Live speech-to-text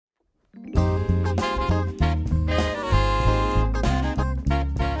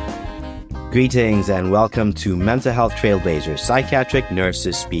Greetings and welcome to Mental Health Trailblazers, Psychiatric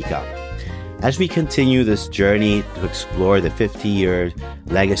Nurses Speak Up. As we continue this journey to explore the 50-year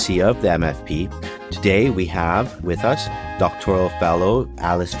legacy of the MFP, today we have with us doctoral fellow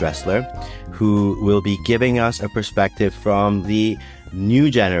Alice Dressler, who will be giving us a perspective from the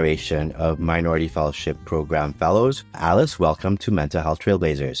new generation of Minority Fellowship Program Fellows. Alice, welcome to Mental Health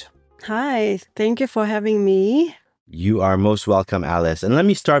Trailblazers. Hi, thank you for having me. You are most welcome, Alice. And let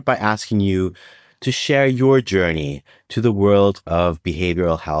me start by asking you to share your journey to the world of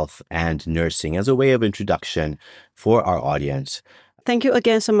behavioral health and nursing as a way of introduction for our audience. Thank you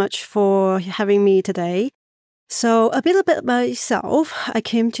again so much for having me today. So a bit about myself. I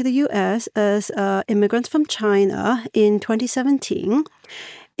came to the U.S. as an immigrant from China in 2017.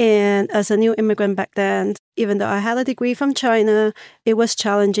 And as a new immigrant back then, even though I had a degree from China, it was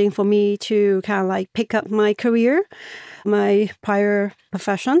challenging for me to kind of like pick up my career, my prior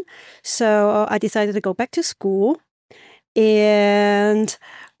profession. So I decided to go back to school. And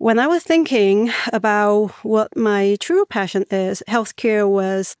when I was thinking about what my true passion is, healthcare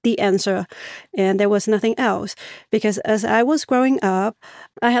was the answer, and there was nothing else. Because as I was growing up,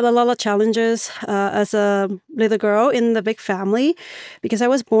 I had a lot of challenges as a little girl in the big family, because I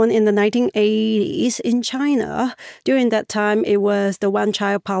was born in the 1980s in China. During that time, it was the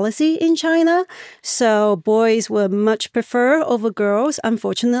one-child policy in China, so boys were much preferred over girls.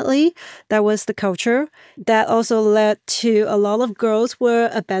 Unfortunately, that was the culture. That also led to a lot of girls were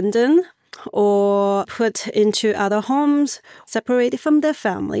abandoned or put into other homes, separated from their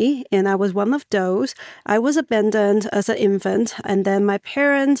family, and I was one of those. I was abandoned as an infant, and then my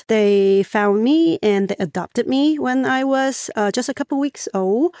parents, they found me and they adopted me when I was just a couple weeks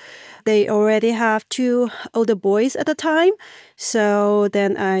old. They already have two older boys at the time, so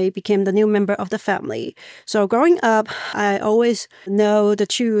then I became the new member of the family. So growing up, I always know the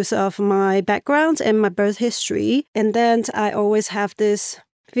truth of my background and my birth history, and then I always have this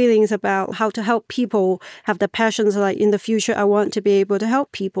feelings about how to help people, have the passions like in the future I want to be able to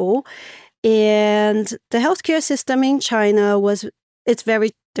help people. And the healthcare system in China it's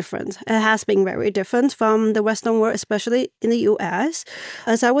very different. It has been very different from the Western world, especially in the US.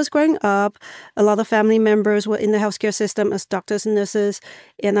 As I was growing up, a lot of family members were in the healthcare system as doctors and nurses,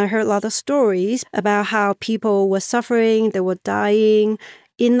 and I heard a lot of stories about how people were suffering, they were dying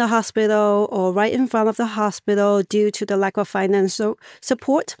in the hospital or right in front of the hospital due to the lack of financial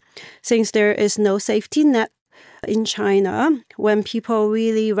support, since there is no safety net in China. When people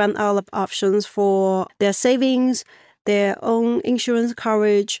really run out of options for their savings, their own insurance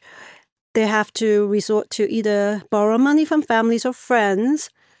coverage, they have to resort to either borrow money from families or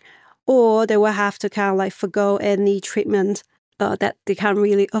friends, or they will have to kind of like forgo any treatment that they can't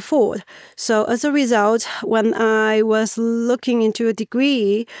really afford. So as a result, when I was looking into a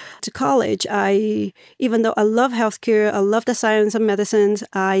degree to college, even though I love healthcare, I love the science of medicine,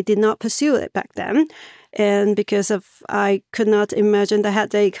 I did not pursue it back then. And because I could not imagine the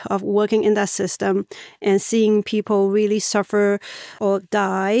headache of working in that system and seeing people really suffer or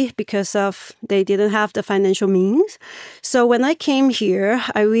die because of they didn't have the financial means. So when I came here,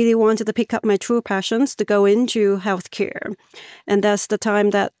 I really wanted to pick up my true passions to go into healthcare. And that's the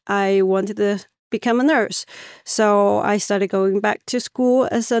time that I wanted to become a nurse. So I started going back to school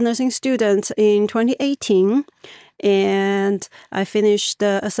as a nursing student in 2018. And I finished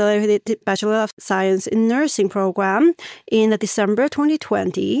the Accelerated Bachelor of Science in Nursing program in December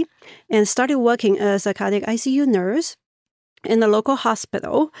 2020 and started working as a cardiac ICU nurse in a local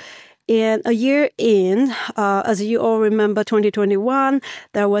hospital. And a year in, as you all remember, 2021,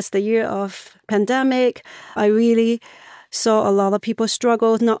 that was the year of pandemic. I really saw a lot of people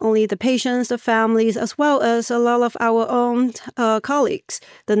struggle, not only the patients, the families, as well as a lot of our own colleagues,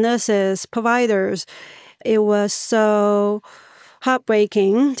 the nurses, providers. It was so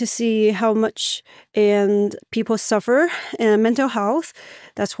heartbreaking to see how much and people suffer in mental health.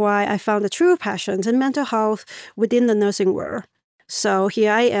 That's why I found the true passions in mental health within the nursing world. So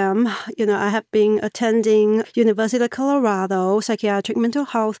here I am. I have been attending University of Colorado Psychiatric Mental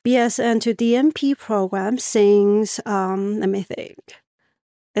Health BSN to DNP program since, let me think.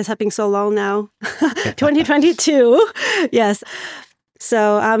 It's been so long now, 2022. Yes.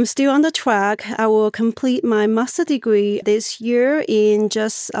 So I'm still on the track. I will complete my master's degree this year in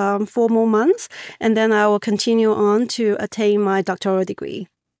just 4 more months, and then I will continue on to attain my doctoral degree.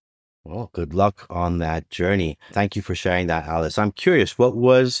 Well, good luck on that journey. Thank you for sharing that, Alice. I'm curious, what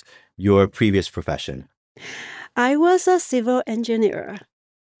was your previous profession? I was a civil engineer.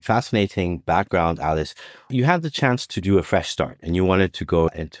 Fascinating background, Alice. You had the chance to do a fresh start and you wanted to go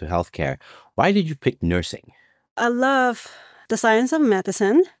into healthcare. Why did you pick nursing? I love the science of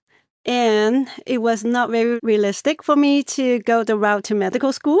medicine, And it was not very realistic for me to go the route to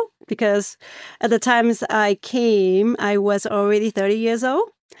medical school because at the times I came, I was already 30 years old.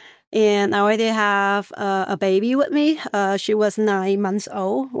 And I already have a baby with me. She was 9 months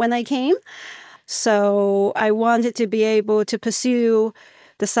old when I came. So I wanted to be able to pursue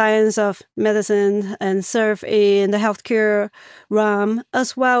the science of medicine and serve in the healthcare realm,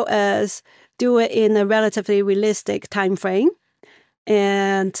 as well as do it in a relatively realistic time frame.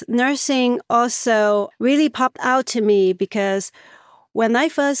 And nursing also really popped out to me because when I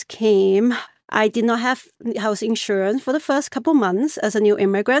first came, I did not have health insurance for the first couple months as a new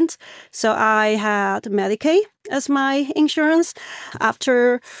immigrant. So I had Medicaid as my insurance.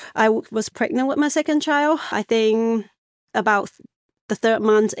 After I was pregnant with my second child, I think about the third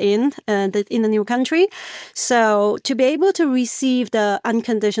month in the new country. So to be able to receive the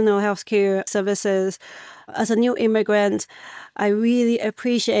unconditional healthcare services as a new immigrant, I really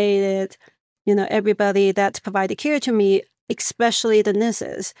appreciated, everybody that provided care to me, especially the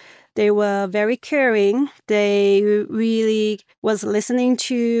nurses. They were very caring. They really was listening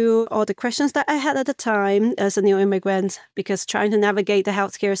to all the questions that I had at the time as a new immigrant, because trying to navigate the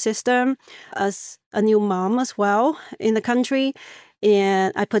healthcare system as a new mom as well in the country.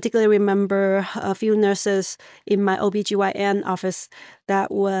 And I particularly remember a few nurses in my OBGYN office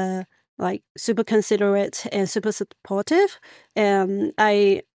that were like super considerate and super supportive. And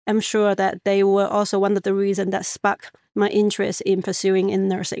I am sure that they were also one of the reasons that sparked my interest in pursuing in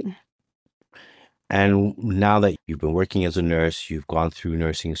nursing. And now that you've been working as a nurse, you've gone through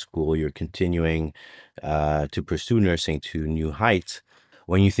nursing school, you're continuing to pursue nursing to new heights.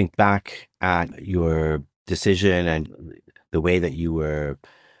 When you think back at your decision and the way that you were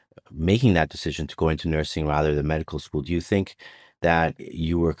making that decision to go into nursing rather than medical school, do you think that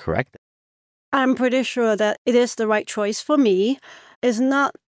you were correct? I'm pretty sure that it is the right choice for me. It's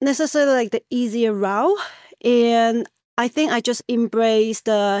not necessarily like the easier route. And I think I just embrace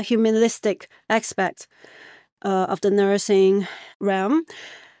the humanistic aspect of the nursing realm,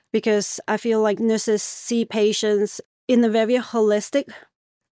 because I feel like nurses see patients in a very holistic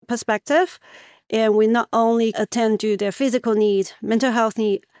perspective. And we not only attend to their physical needs, mental health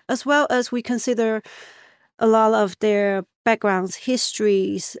needs, as well as we consider a lot of their backgrounds,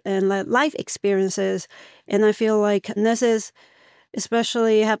 histories, and life experiences. And I feel like nurses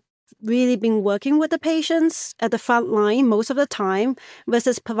especially have really been working with the patients at the front line most of the time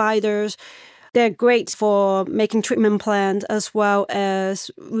versus providers. They're great for making treatment plans as well as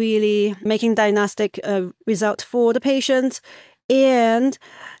really making diagnostic results for the patients. And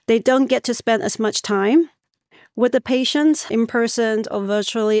they don't get to spend as much time with the patients in person or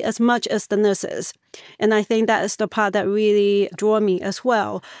virtually as much as the nurses. And I think that is the part that really drew me as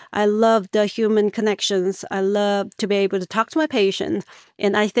well. I love the human connections. I love to be able to talk to my patients.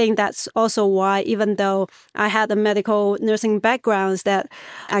 And I think that's also why, even though I had a medical nursing background, that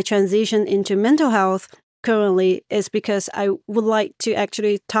I transitioned into mental health currently is because I would like to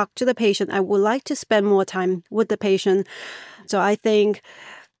actually talk to the patient. I would like to spend more time with the patient. So I think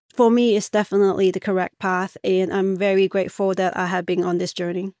for me, it's definitely the correct path, and I'm very grateful that I have been on this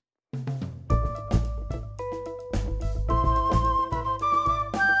journey.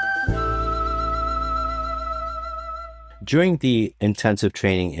 During the Intensive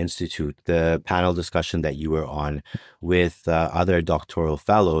Training Institute, the panel discussion that you were on with other doctoral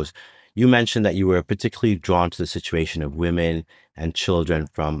fellows, you mentioned that you were particularly drawn to the situation of women and children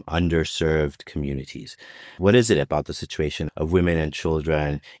from underserved communities. What is it about the situation of women and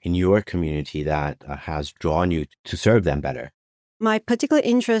children in your community that has drawn you to serve them better? My particular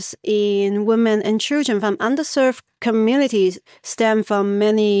interest in women and children from underserved communities stem from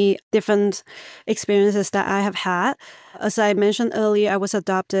many different experiences that I have had. As I mentioned earlier, I was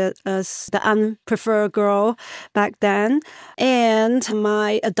adopted as the unpreferred girl back then. And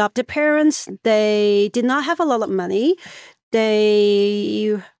my adopted parents, they did not have a lot of money.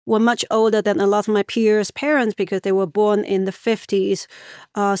 They were much older than a lot of my peers' parents because they were born in the 50s.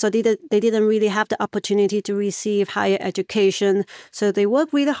 So they didn't really have the opportunity to receive higher education. So they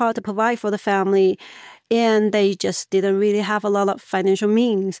worked really hard to provide for the family. And they just didn't really have a lot of financial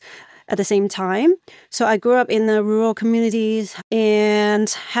means at the same time. So I grew up in the rural communities, and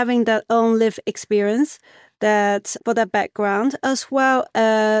having that own lived experience that for that background, as well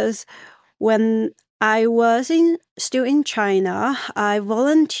as when I was still in China, I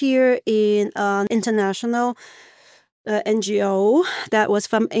volunteered in an international NGO that was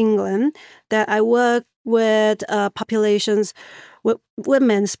from England, that I worked with populations, with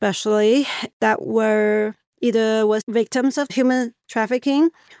women especially, that were either was victims of human trafficking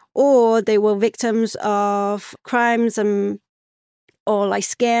or they were victims of crimes and or like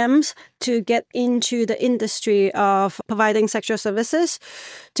scams to get into the industry of providing sexual services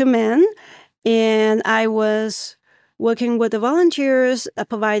to men. And I was working with the volunteers,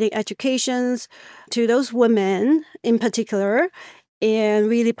 providing educations to those women in particular, and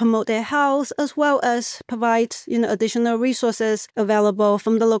really promote their health, as well as provide additional resources available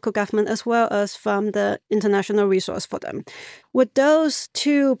from the local government as well as from the international resource for them. With those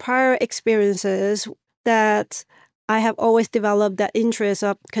two prior experiences, that I have always developed that interest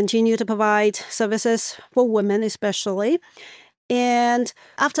of continue to provide services for women especially. And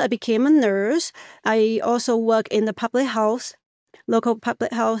after I became a nurse, I also work in the local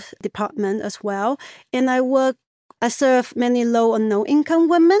public health department as well. And I serve many low and no income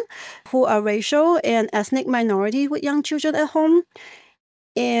women who are racial and ethnic minority with young children at home.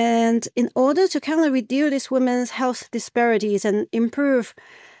 And in order to kind of reduce these women's health disparities and improve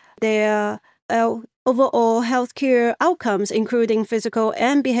their overall healthcare outcomes, including physical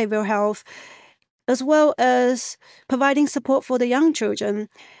and behavioral health, as well as providing support for the young children,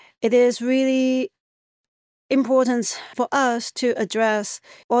 it is really important for us to address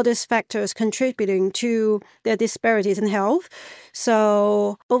all these factors contributing to the disparities in health.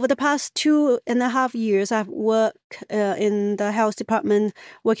 So over the past 2.5 years, I've worked in the health department,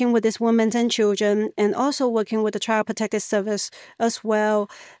 working with these women and children, and also working with the Child Protective Service as well,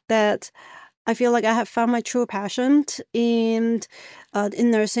 that I feel like I have found my true passion in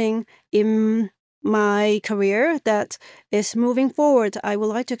nursing, in my career that is moving forward. I would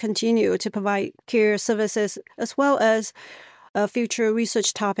like to continue to provide care services as well as a future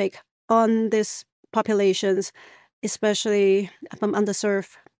research topic on these populations, especially from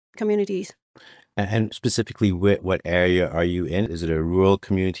underserved communities. And specifically, what area are you in? Is it a rural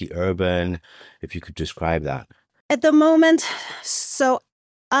community, urban? If you could describe that. At the moment, so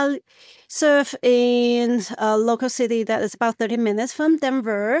I serve in a local city that is about 30 minutes from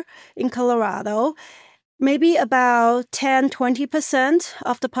Denver in Colorado. Maybe about 10-20%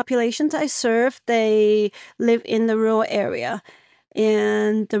 of the population I serve, they live in the rural area.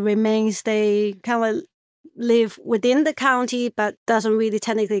 And the remains, they kind of live within the county, but doesn't really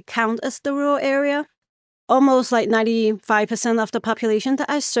technically count as the rural area. Almost like 95% of the population that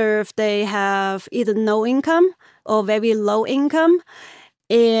I serve, they have either no income or very low income.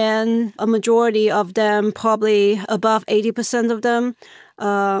 And a majority of them, probably above 80% of them,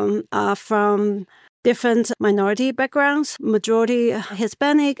 are from different minority backgrounds, majority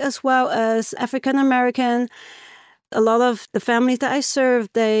Hispanic as well as African American. A lot of the families that I serve,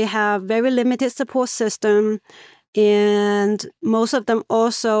 they have very limited support system, and most of them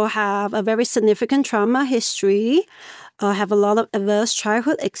also have a very significant trauma history, have a lot of adverse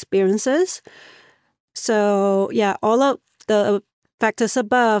childhood experiences. So yeah, all of the factors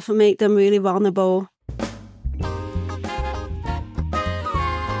above make them really vulnerable.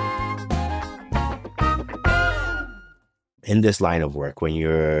 In this line of work, when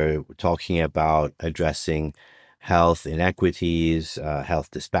you're talking about addressing health inequities,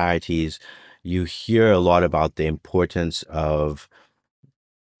 health disparities, you hear a lot about the importance of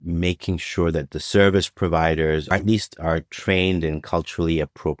making sure that the service providers at least are trained in culturally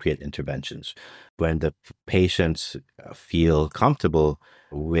appropriate interventions. When the patients feel comfortable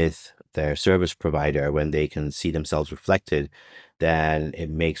with their service provider, when they can see themselves reflected, then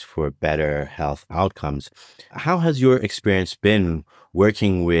it makes for better health outcomes. How has your experience been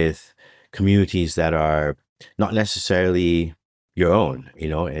working with communities that are not necessarily your own,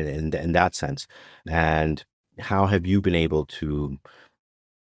 in that sense? And how have you been able to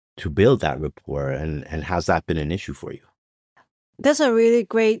build that rapport, and has that been an issue for you? That's a really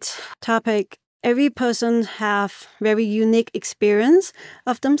great topic. Every person have very unique experience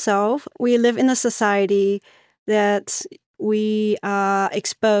of themselves. We live in a society that we are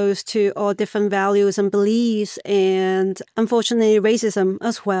exposed to all different values and beliefs, and unfortunately racism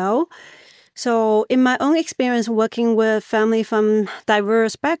as well. So in my own experience working with family from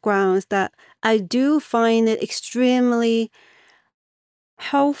diverse backgrounds, that I do find it extremely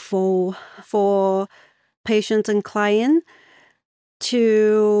helpful for patients and clients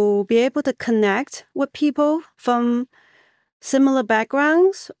to be able to connect with people from similar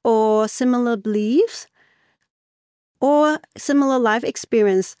backgrounds or similar beliefs or similar life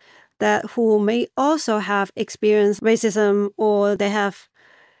experience, that who may also have experienced racism, or they have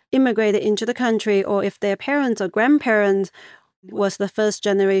immigrated into the country, or if their parents or grandparents was the first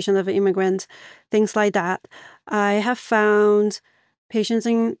generation of immigrants, things like that. I have found patients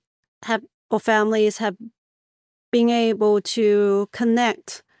or families have been able to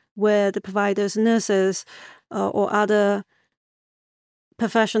connect with the providers, nurses, or other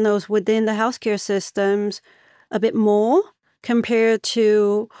professionals within the healthcare systems a bit more compared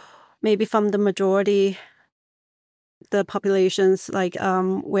to maybe from the majority, the populations like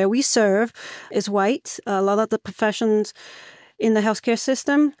where we serve is white. A lot of the professions in the healthcare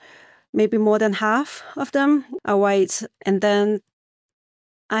system, maybe more than half of them are white. And then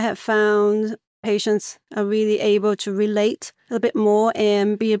I have found patients are really able to relate a bit more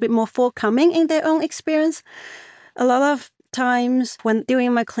and be a bit more forthcoming in their own experience. A lot of times when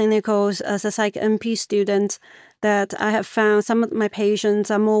doing my clinicals as a Psych NP student, that I have found some of my patients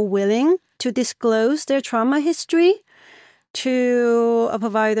are more willing to disclose their trauma history to a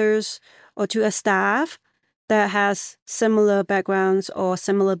providers or to a staff that has similar backgrounds or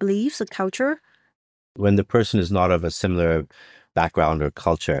similar beliefs or culture. When the person is not of a similar background or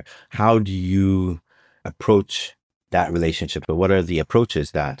culture, how do you approach that relationship? Or what are the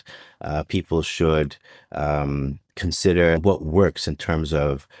approaches that people should consider? What works in terms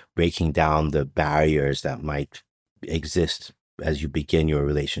of breaking down the barriers that might exist as you begin your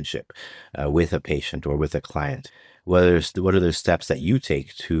relationship with a patient or with a client? What are the steps that you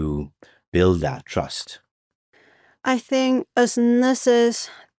take to build that trust? I think as nurses,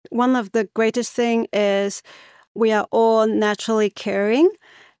 one of the greatest thing is we are all naturally caring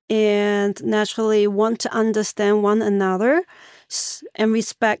and naturally want to understand one another and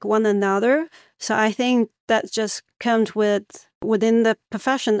respect one another. So I think that just comes within the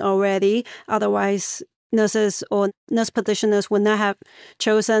profession already. Otherwise, nurses or nurse practitioners would not have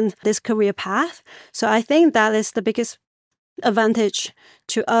chosen this career path. So I think that is the biggest advantage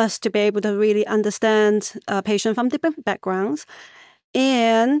to us to be able to really understand a patient from different backgrounds.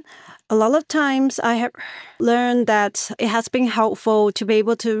 And a lot of times I have learned that it has been helpful to be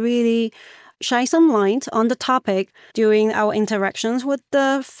able to really shine some light on the topic during our interactions with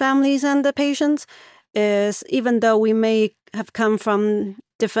the families and the patients, is even though we may have come from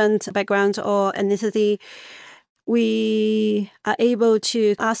different backgrounds or ethnicity, we are able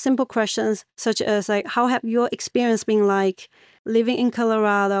to ask simple questions such as like, how have your experience been like living in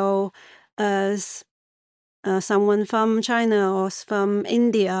Colorado as someone from China or from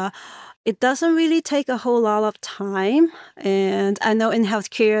India? It doesn't really take a whole lot of time. And I know in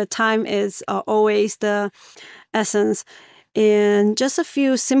healthcare, time is always the essence. And just a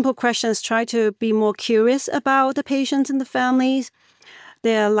few simple questions, try to be more curious about the patients and the families,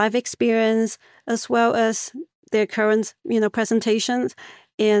 their life experience, as well as their current, presentations.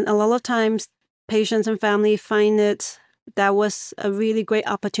 And a lot of times, patients and family find that was a really great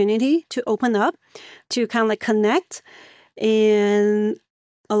opportunity to open up, to kind of like connect. And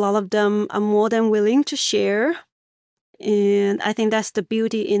a lot of them are more than willing to share. And I think that's the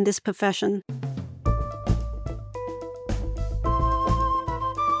beauty in this profession.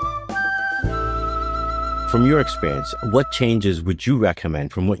 From your experience, what changes would you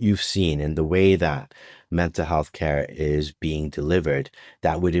recommend from what you've seen in the way that mental health care is being delivered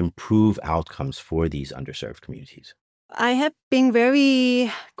that would improve outcomes for these underserved communities? I have been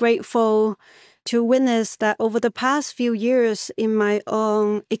very grateful to witness that over the past few years in my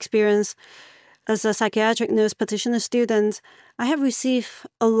own experience as a psychiatric nurse practitioner student, I have received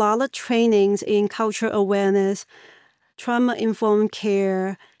a lot of trainings in cultural awareness, trauma-informed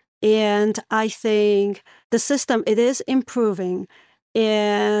care, and I think the system, it is improving.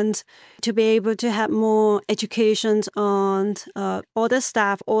 And to be able to have more education on all the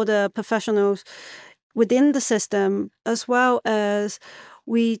staff, all the professionals within the system, as well as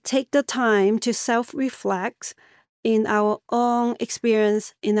we take the time to self-reflect in our own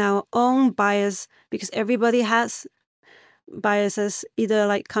experience, in our own bias, because everybody has biases, either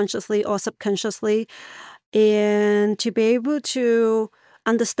like consciously or subconsciously. And to be able to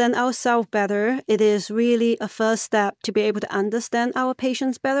understand ourselves better, it is really a first step to be able to understand our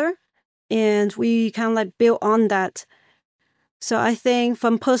patients better. And we kind of like build on that. So I think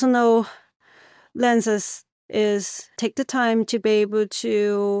from personal lenses is take the time to be able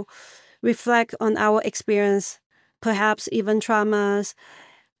to reflect on our experience, perhaps even traumas,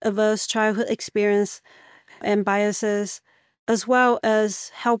 adverse childhood experience, and biases, as well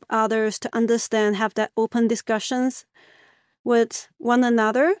as help others to understand, have that open discussions with one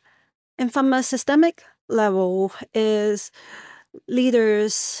another. And from a systemic level is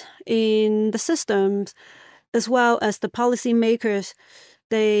leaders in the systems, as well as the policymakers,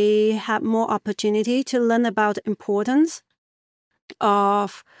 they have more opportunity to learn about the importance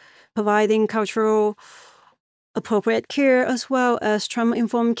of providing cultural appropriate care as well as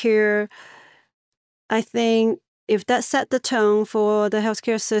trauma-informed care. I think if that set the tone for the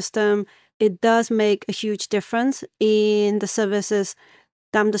healthcare system, it does make a huge difference in the services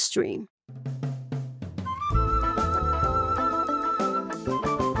down the stream.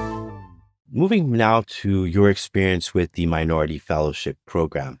 Moving now to your experience with the Minority Fellowship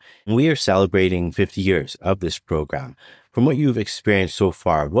Program. We are celebrating 50 years of this program. From what you've experienced so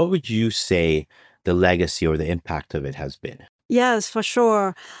far, what would you say the legacy or the impact of it has been? Yes, for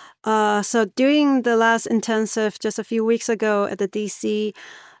sure. So during the last intensive just a few weeks ago at the DC,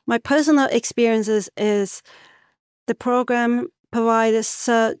 my personal experiences is the program provided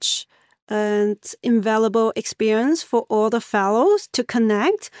such an invaluable experience for all the fellows to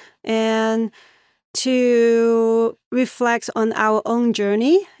connect and to reflect on our own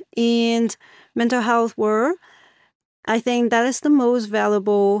journey in mental health world. I think that is the most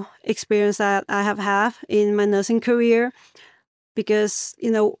valuable experience that I have had in my nursing career because,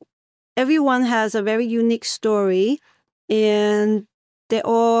 everyone has a very unique story and they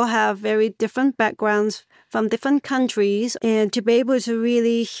all have very different backgrounds from different countries. And to be able to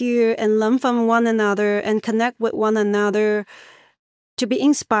really hear and learn from one another and connect with one another, to be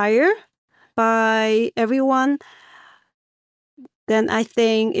inspired by everyone, then I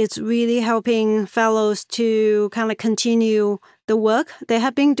think it's really helping fellows to kind of continue the work they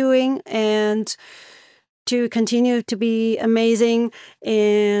have been doing and to continue to be amazing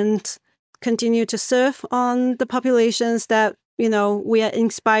and continue to serve on the populations that, we are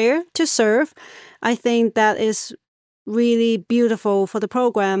inspired to serve. I think that is really beautiful for the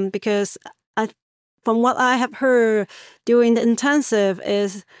program because from what I have heard during the intensive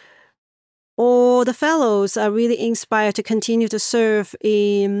is all the fellows are really inspired to continue to serve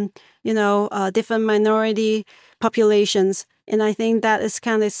in, different minority populations. And I think that is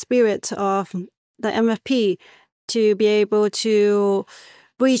kind of the spirit of the MFP, to be able to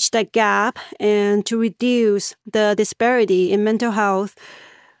bridge that gap and to reduce the disparity in mental health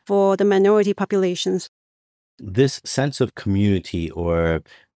for the minority populations. This sense of community or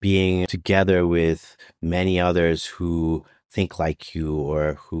being together with many others who think like you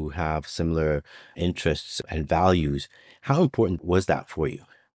or who have similar interests and values, how important was that for you?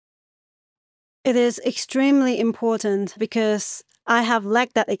 It is extremely important because I have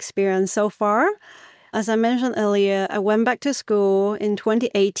lacked that experience so far. As I mentioned earlier, I went back to school in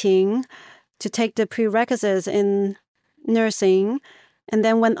 2018 to take the prerequisites in nursing and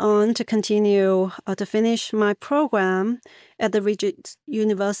then went on to continue to finish my program at the Regis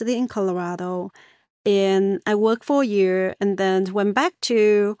University in Colorado. And I worked for a year and then went back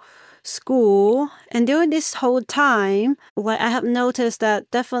to school. And during this whole time, I have noticed that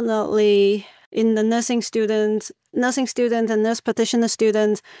definitely in the nursing students and nurse practitioner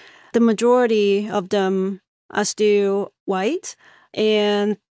students, the majority of them are still white.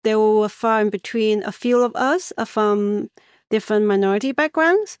 And they were far in between. A few of us are from different minority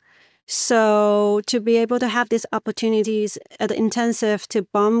backgrounds. So to be able to have these opportunities at the intensive to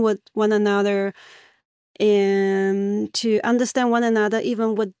bond with one another and to understand one another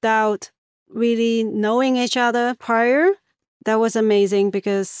even without really knowing each other prior, that was amazing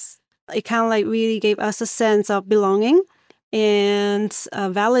because it kind of really gave us a sense of belonging and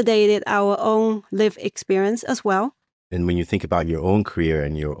validated our own lived experience as well. And when you think about your own career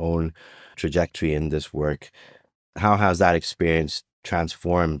and your own trajectory in this work, how has that experience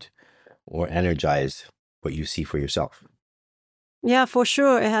transformed or energized what you see for yourself? Yeah, for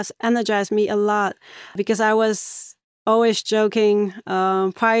sure. It has energized me a lot because I was always joking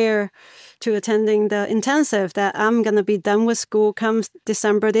prior to attending the intensive that I'm going to be done with school come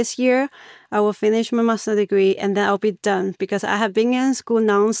December this year. I will finish my master's degree and then I'll be done because I have been in school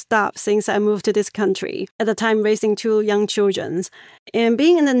nonstop since I moved to this country, at the time raising 2 young children. And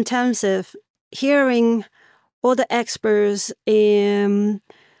being in the intensive, hearing all the experts and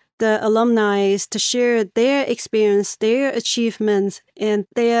the alumni to share their experience, their achievements, and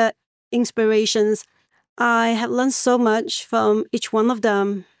their inspirations, I have learned so much from each one of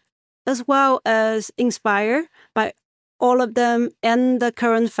them, as well as inspired by all of them and the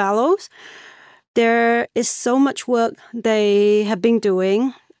current fellows. There is so much work they have been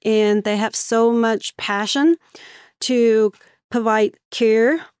doing, and they have so much passion to provide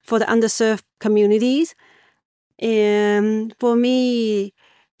care for the underserved communities. And for me,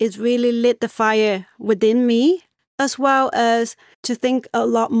 it really lit the fire within me, as well as to think a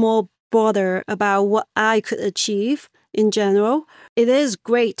lot more broader about what I could achieve in general. It is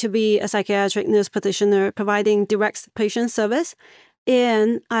great to be a psychiatric nurse practitioner providing direct patient service.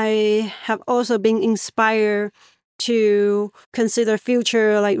 And I have also been inspired to consider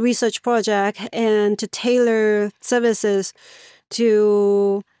future research project and to tailor services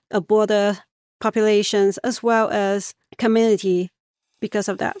to a broader populations as well as community because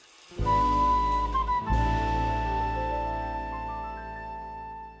of that.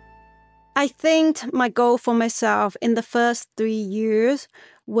 I think my goal for myself in the first 3 years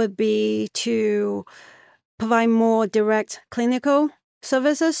would be to provide more direct clinical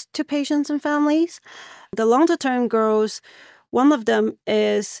services to patients and families. The longer term goals, one of them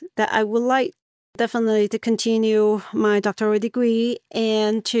is that I would like definitely to continue my doctoral degree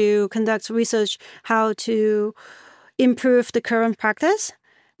and to conduct research how to improve the current practice,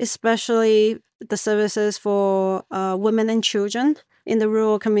 especially the services for women and children in the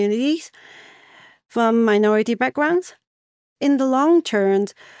rural communities from minority backgrounds. In the long term,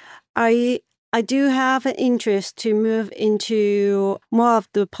 I do have an interest to move into more of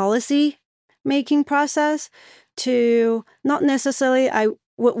the policy making process, to not necessarily I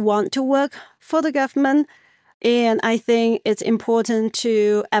would want to work for the government. And I think it's important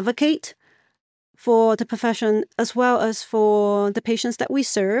to advocate for the profession as well as for the patients that we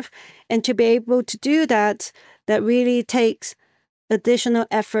serve. And to be able to do that, that really takes additional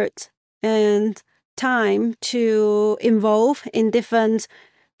effort and time to involve in different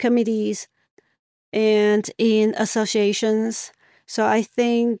committees and in associations. So I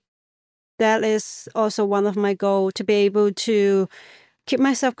think that is also one of my goals, to be able to keep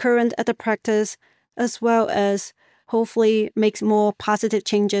myself current at the practice as well as hopefully make more positive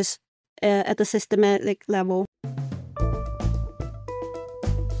changes at the systematic level.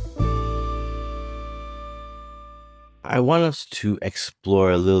 I want us to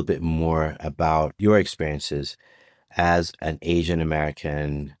explore a little bit more about your experiences as an Asian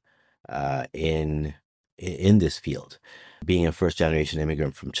American in this field, being a first-generation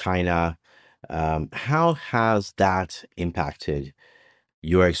immigrant from China. How has that impacted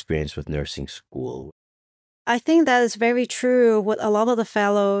your experience with nursing school? I think that is very true with a lot of the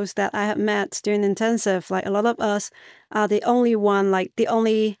fellows that I have met during intensive. Like, a lot of us are the only one, like the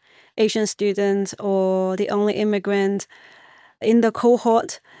only Asian student or the only immigrant in the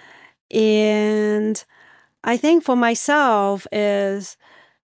cohort. And I think for myself is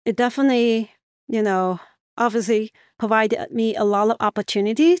it definitely, obviously provided me a lot of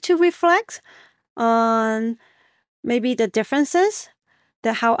opportunity to reflect on maybe the differences,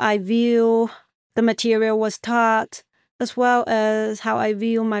 that how I view the material was taught, as well as how I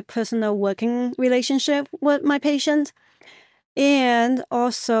view my personal working relationship with my patient, and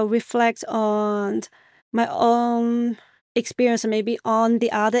also reflect on my own experience, maybe on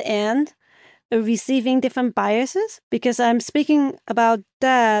the other end, receiving different biases, because I'm speaking about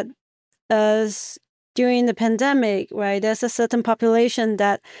that as during the pandemic, right? There's a certain population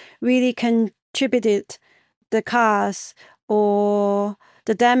that really contributed the cost or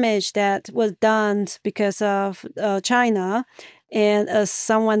the damage that was done because of China. And as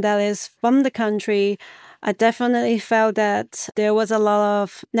someone that is from the country, I definitely felt that there was a lot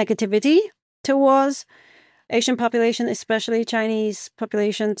of negativity towards Asian population, especially Chinese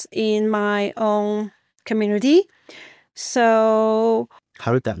populations in my own community. So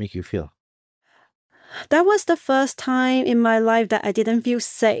How did that make you feel? that was the first time in my life that I didn't feel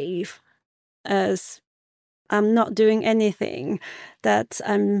safe, as I'm not doing anything, that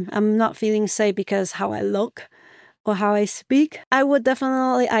I'm not feeling safe because how I look or how I speak. I would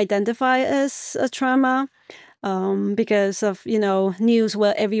definitely identify as a trauma because of, news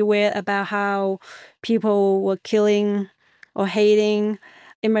were everywhere about how people were killing or hating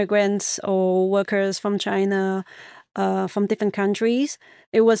immigrants or workers from China, from different countries.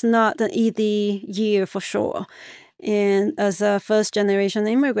 It was not an easy year for sure. And as a first-generation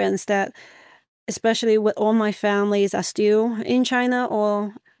immigrants, that especially with all my families are still in China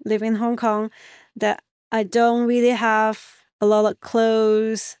or live in Hong Kong, that I don't really have a lot of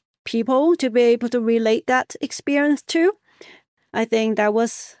close people to be able to relate that experience to. I think that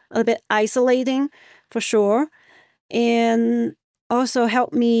was a bit isolating for sure. And also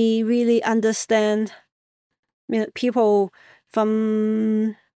helped me really understand people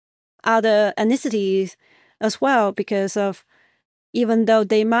from other ethnicities as well, because of even though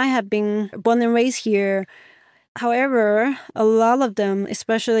they might have been born and raised here, however, a lot of them,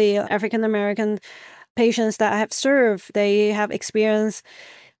 especially African American patients that I have served, they have experienced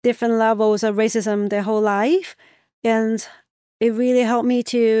different levels of racism their whole life. And it really helped me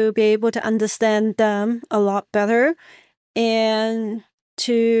to be able to understand them a lot better and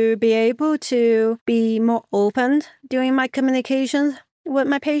to be able to be more open during my communications with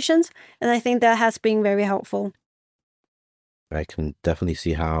my patients. And I think that has been very helpful. I can definitely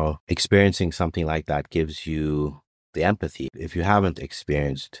see how experiencing something like that gives you the empathy. If you haven't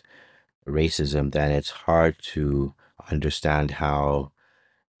experienced racism, then it's hard to understand how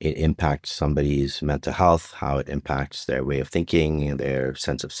it impacts somebody's mental health, how it impacts their way of thinking and their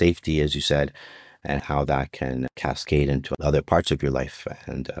sense of safety, as you said, and how that can cascade into other parts of your life.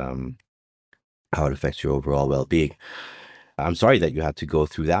 And how it affects your overall well-being. I'm sorry that you had to go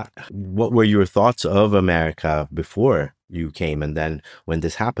through that. What were your thoughts of America before you came? And then when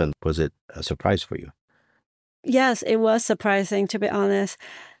this happened, was it a surprise for you? Yes, it was surprising, to be honest.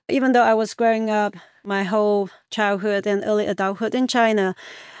 Even though I was growing up my whole childhood and early adulthood in China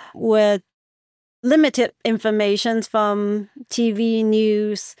with limited information from TV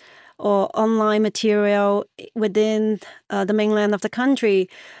news or online material within the mainland of the country,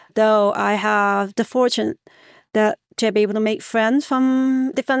 though I have the fortune that to be able to make friends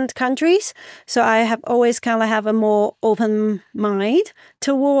from different countries. So I have always kind of have a more open mind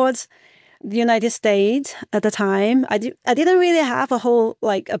towards the United States at the time. I didn't really have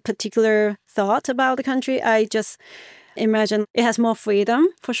a particular thought about the country. I just imagine it has more freedom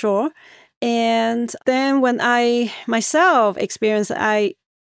for sure. And then when I myself experienced, I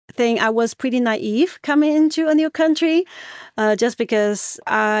think I was pretty naive coming into a new country, just because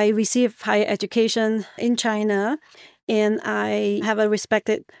I received higher education in China and I have a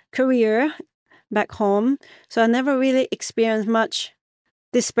respected career back home. So I never really experienced much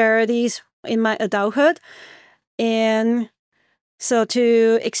disparities in my adulthood. And so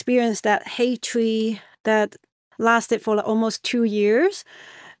to experience that hatred that lasted for almost 2 years,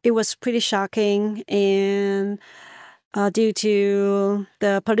 it was pretty shocking. And due to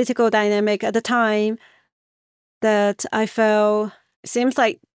the political dynamic at the time, that I felt seems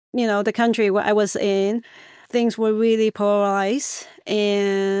like, the country where I was in, things were really polarized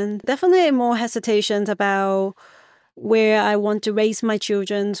and definitely more hesitations about where I want to raise my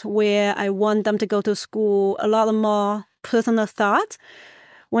children, where I want them to go to school, a lot more personal thought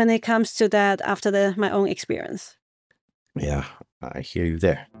when it comes to that after my own experience. Yeah, I hear you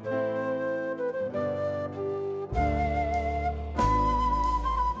there.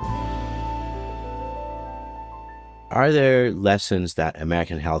 Are there lessons that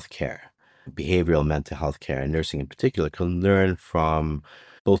American healthcare, behavioral mental health care, and nursing in particular, can learn from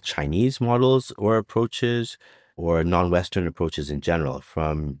both Chinese models or approaches or non-Western approaches in general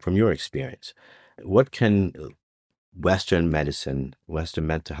from your experience? What can Western medicine, Western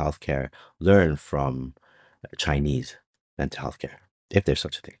mental health care learn from Chinese mental health care, if there's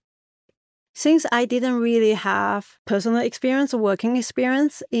such a thing? Since I didn't really have personal experience or working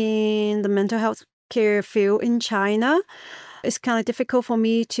experience in the mental health care field in China, it's kind of difficult for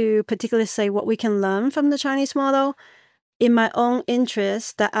me to particularly say what we can learn from the Chinese model. In my own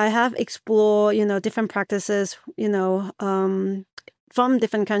interest, that I have explored, different practices, from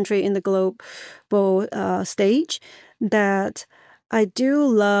different countries in the global stage, that I do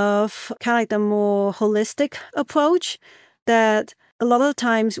love kind of like the more holistic approach that a lot of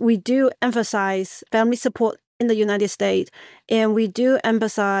times we do emphasize family support in the United States, and we do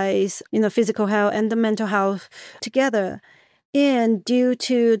emphasize, physical health and the mental health together. And due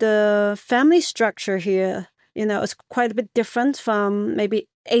to the family structure here, it's quite a bit different from maybe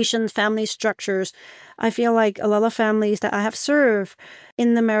Asian family structures. I feel like a lot of families that I have served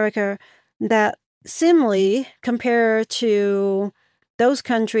in America that similarly compared to those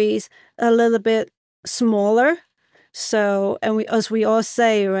countries, a little bit smaller. So, and as we all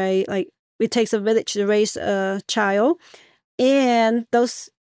say, right, like it takes a village to raise a child, and those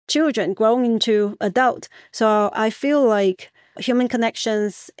children growing into adult. So I feel like human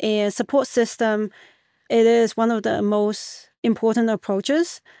connections and support system, it is one of the most important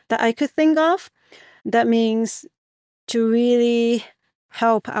approaches that I could think of. That means to really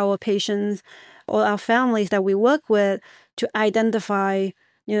help our patients or our families that we work with to identify,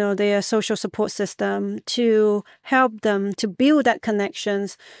 their social support system, to help them to build that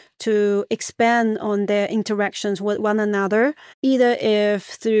connections, to expand on their interactions with one another, either if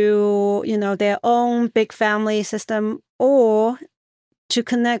through, their own big family system or to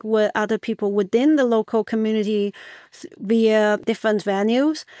connect with other people within the local community via different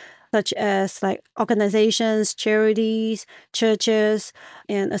venues, such as like organizations, charities, churches,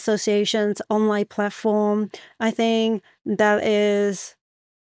 and associations, online platform. I think that is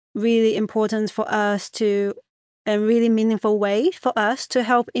really important for us to, and really meaningful way for us to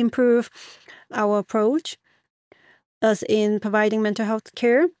help improve our approach as in providing mental health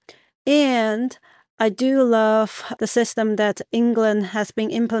care. And I do love the system that England has been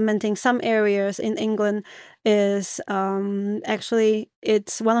implementing. Some areas in England is actually,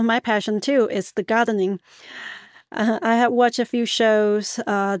 it's one of my passion too, is the gardening. I have watched a few shows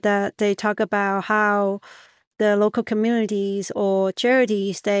that they talk about how the local communities or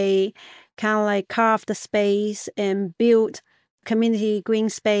charities, they kind of like carve the space and build community green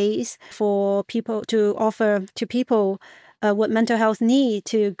space for people to offer to people with mental health need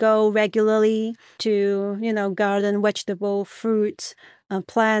to go regularly to, garden vegetable, fruits,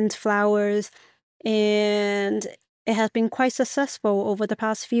 plant, flowers. and it has been quite successful over the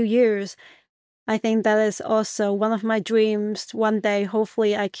past few years. I think that is also one of my dreams. One day,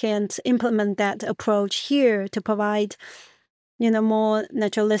 hopefully, I can implement that approach here to provide, more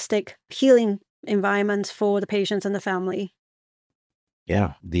naturalistic healing environments for the patients and the family.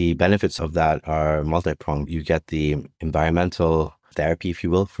 Yeah, the benefits of that are multi-pronged. You get the environmental therapy, if you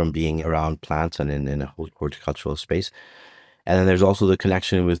will, from being around plants and in a horticultural space. And then there's also the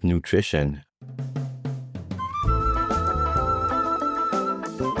connection with nutrition.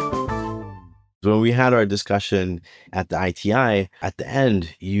 When we had our discussion at the ITI, at the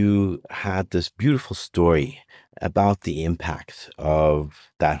end, you had this beautiful story about the impact of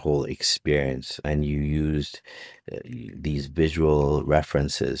that whole experience. And you used these visual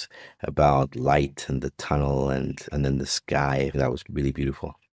references about light and the tunnel and then the sky. That was really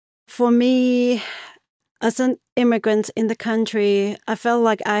beautiful. For me, as an immigrant in the country, I felt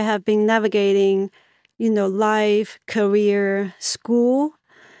like I have been navigating, life, career, school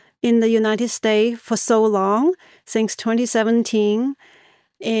in the United States for so long, since 2017.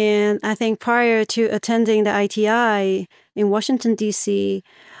 And I think prior to attending the ITI in Washington, D.C.,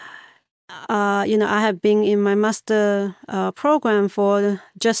 I have been in my master program for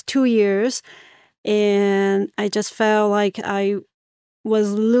just 2 years. And I just felt like I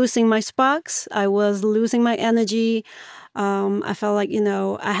was losing my sparks. I was losing my energy. I felt like,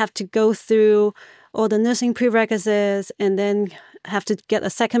 I have to go through all the nursing prerequisites and then have to get a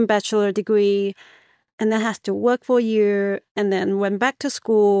second bachelor degree and then have to work for a year and then went back to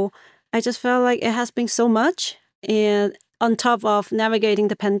school. I just felt like it has been so much. And on top of navigating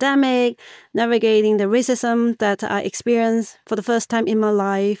the pandemic, navigating the racism that I experienced for the first time in my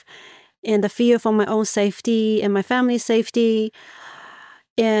life, and the fear for my own safety and my family's safety.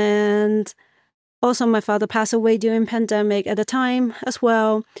 And also my father passed away during pandemic at the time as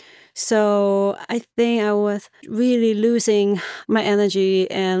well. So I think I was really losing my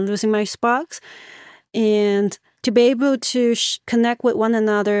energy and losing my sparks. And to be able to connect with one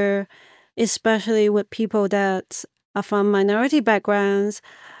another, especially with people that are from minority backgrounds,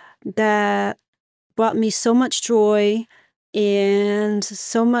 that brought me so much joy and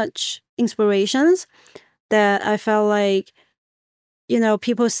so much inspirations that I felt like,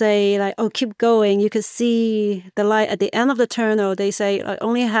 people say like, oh, keep going. You could see the light at the end of the tunnel. They say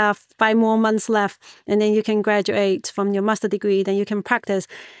only have 5 more months left and then you can graduate from your master degree, then you can practice.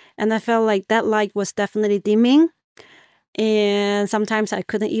 And I felt like that light was definitely dimming. And sometimes I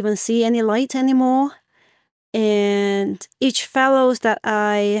couldn't even see any light anymore. And each fellows that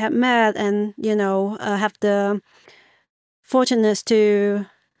I have met and, have the fortunate to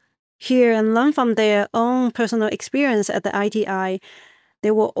hear and learn from their own personal experience at the ITI,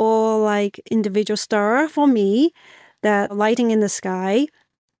 they were all like individual star for me, that lighting in the sky.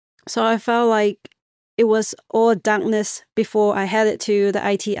 So I felt like it was all darkness before I headed to the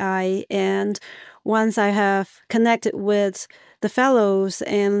ITI. And once I have connected with the fellows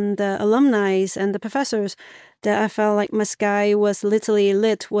and the alumni and the professors, that I felt like my sky was literally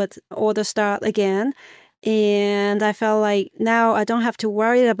lit with all the stars again. And I felt like now I don't have to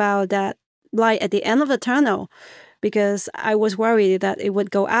worry about that light at the end of the tunnel, because I was worried that it would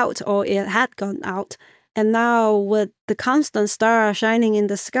go out or it had gone out. And now with the constant star shining in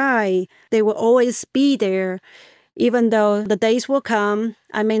the sky, they will always be there. Even though the days will come,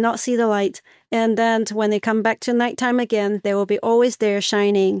 I may not see the light. And then when they come back to nighttime again, they will be always there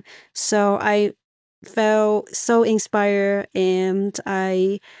shining. So I felt so inspired, and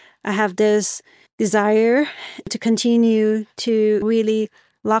I have this desire to continue to really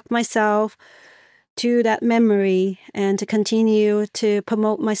lock myself to that memory and to continue to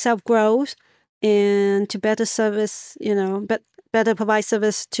promote my self-growth and to better service, better provide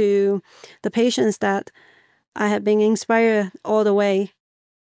service to the patients that I have been inspired all the way.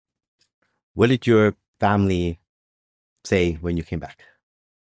 What did your family say when you came back?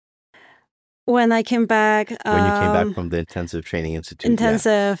 When I came back... when you came back from the Intensive Training Institute.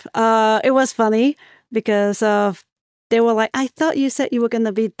 It was funny because they were like, I thought you said you were going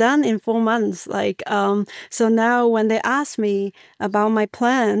to be done in 4 months. So now when they ask me about my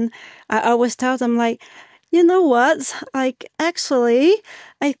plan, I always tell them like, you know what? Actually,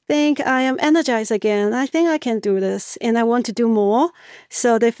 I think I am energized again. I think I can do this and I want to do more.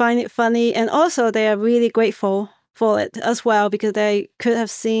 So they find it funny. And also they are really grateful for it as well, because they could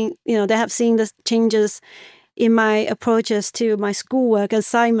have seen, they have seen the changes in my approaches to my schoolwork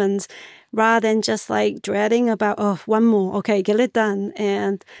assignments, rather than just dreading about, one more, okay, get it done.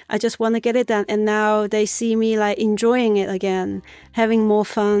 And I just want to get it done. And now they see me enjoying it again, having more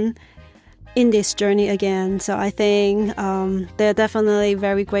fun. in this journey again. So I think they're definitely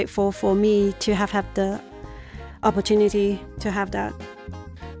very grateful for me to have had the opportunity to have that.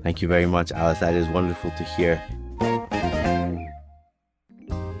 Thank you very much, Alice. That is wonderful to hear.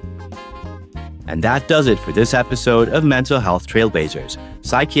 And that does it for this episode of Mental Health Trailblazers,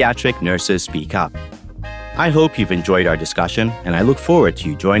 Psychiatric Nurses Speak Up. I hope you've enjoyed our discussion, and I look forward to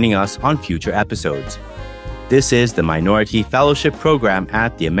you joining us on future episodes. This is the Minority Fellowship Program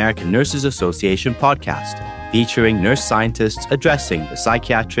at the American Nurses Association podcast, featuring nurse scientists addressing the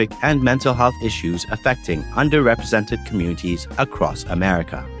psychiatric and mental health issues affecting underrepresented communities across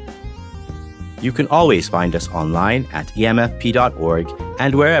America. You can always find us online at emfp.org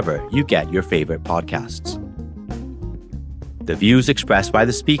and wherever you get your favorite podcasts. The views expressed by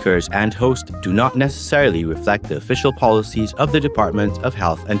the speakers and host do not necessarily reflect the official policies of the Department of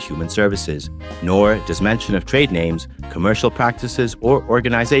Health and Human Services, nor does mention of trade names, commercial practices, or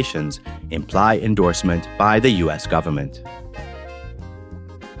organizations imply endorsement by the U.S. government.